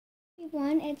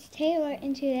Everyone, it's Taylor,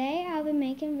 and today I'll be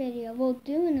making a video,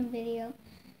 doing a video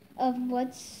of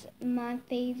what's my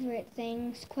favorite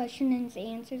things, questions and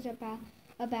answers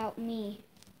about me.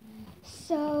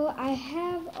 So I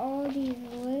have all these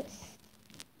lists.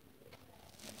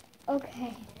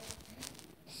 Okay.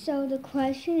 So the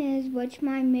question is, what's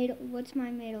my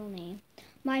middle name?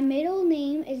 My middle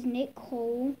name is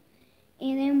Nicole,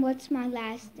 and then what's my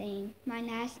last name? My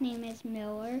last name is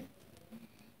Miller.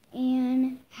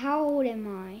 And how old am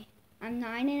I? I'm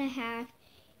 9.5,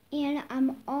 and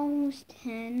I'm almost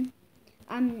 10.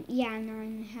 I'm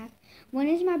 9.5. When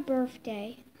is my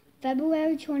birthday?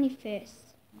 February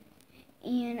 25th,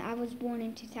 and I was born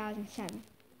in 2007.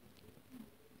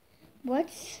 What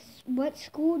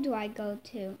school do I go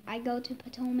to? I go to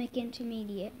Potomac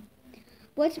Intermediate.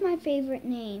 What's my favorite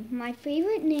name? My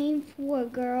favorite name for a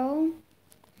girl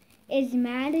is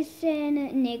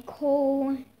Madison,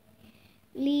 Nicole,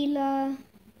 Leela,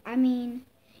 and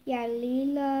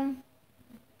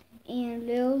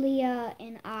Lilia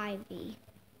and Ivy.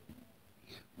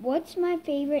 What's my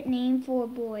favorite name for a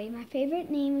boy? My favorite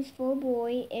names for a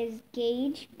boy is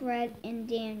Gage, Brett, and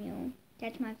Daniel.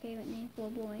 That's my favorite name for a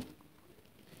boy.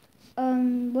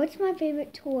 What's my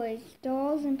favorite toys?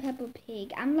 Dolls and Peppa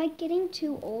Pig. I'm getting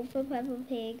too old for Peppa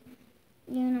Pig.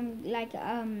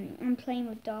 I'm playing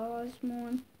with dolls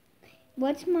more.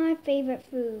 What's my favorite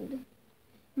food?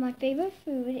 My favorite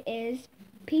food is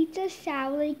pizza,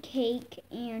 salad, cake,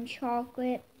 and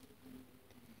chocolate.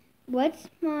 What's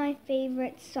my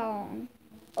favorite song?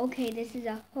 Okay, this is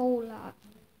a whole lot.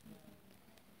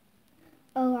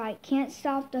 Can't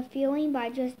Stop the Feeling by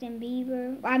Justin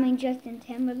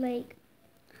Timberlake.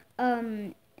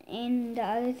 And the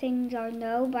other things are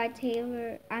No by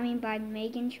by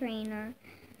Meghan Trainor.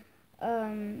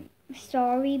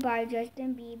 Sorry by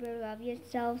Justin Bieber. Love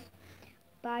Yourself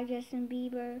by Justin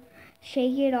Bieber.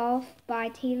 Shake It Off by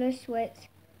Taylor Swift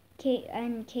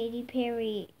and Katy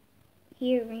Perry,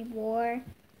 Hear Me Roar,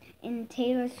 and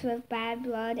Taylor Swift, Bad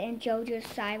Blood, and JoJo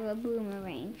Siwa,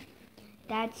 Boomerang.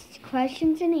 That's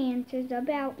questions and answers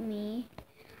about me.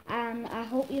 I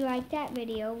hope you liked that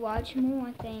video. Watch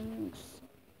more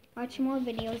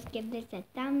videos. Give this a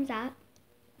thumbs up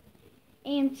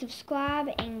and subscribe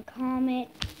and comment.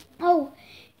 Oh,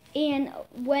 and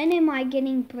when am I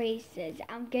getting braces?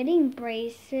 I'm getting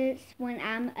braces when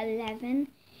I'm 11,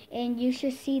 and you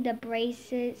should see the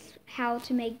braces, how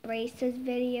to make braces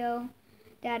video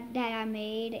that I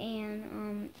made,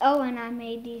 and and I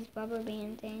made these rubber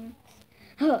band things.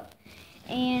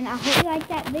 And I hope you liked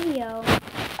that video.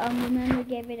 Remember to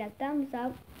give it a thumbs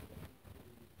up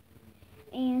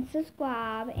and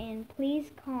subscribe, and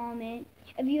please comment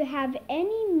if you have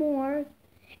any more.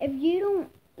 If you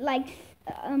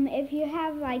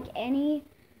have any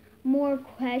more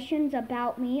questions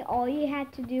about me, all you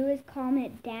have to do is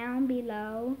comment down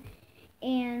below,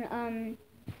 and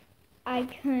I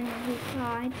can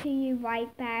reply to you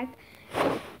right back.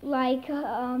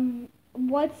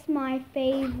 What's my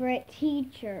favorite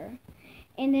teacher?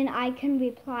 And then I can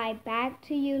reply back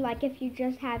to you, if you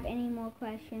just have any more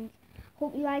questions.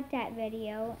 Hope you liked that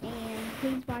video, and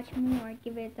please watch more.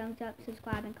 Give it a thumbs up,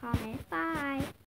 subscribe, and comment. Bye!